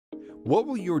What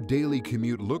will your daily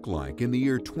commute look like in the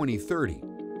year 2030?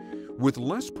 With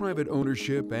less private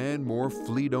ownership and more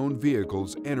fleet-owned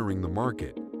vehicles entering the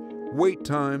market, wait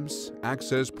times,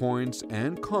 access points,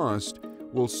 and cost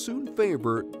will soon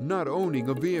favor not owning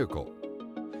a vehicle.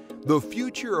 The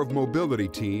Future of Mobility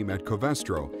team at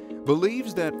Covestro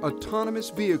believes that autonomous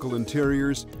vehicle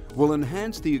interiors will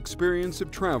enhance the experience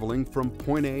of traveling from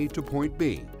point A to point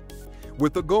B,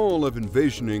 with the goal of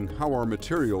envisioning how our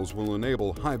materials will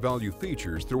enable high-value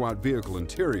features throughout vehicle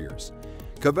interiors.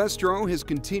 Covestro has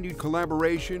continued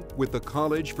collaboration with the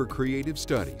College for Creative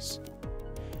Studies.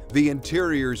 The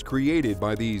interiors created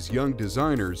by these young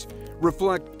designers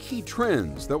reflect key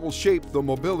trends that will shape the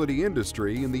mobility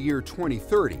industry in the year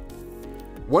 2030.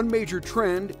 One major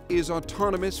trend is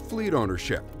autonomous fleet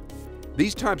ownership.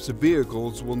 These types of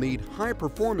vehicles will need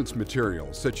high-performance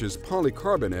materials such as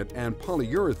polycarbonate and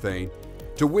polyurethane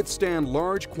to withstand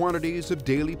large quantities of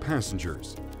daily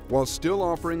passengers, while still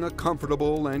offering a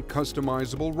comfortable and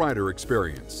customizable rider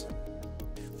experience.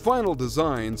 Final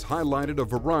designs highlighted a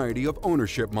variety of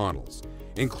ownership models,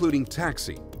 including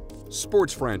taxi,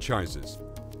 sports franchises,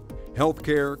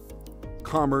 healthcare,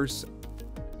 commerce,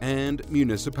 and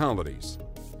municipalities.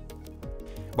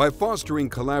 By fostering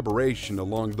collaboration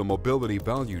along the mobility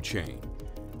value chain,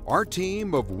 our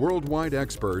team of worldwide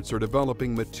experts are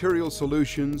developing material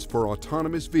solutions for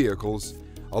autonomous vehicles,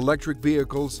 electric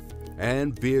vehicles,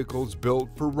 and vehicles built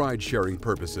for ride-sharing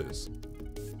purposes.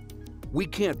 We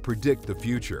can't predict the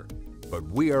future, but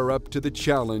we are up to the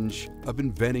challenge of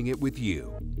inventing it with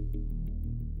you.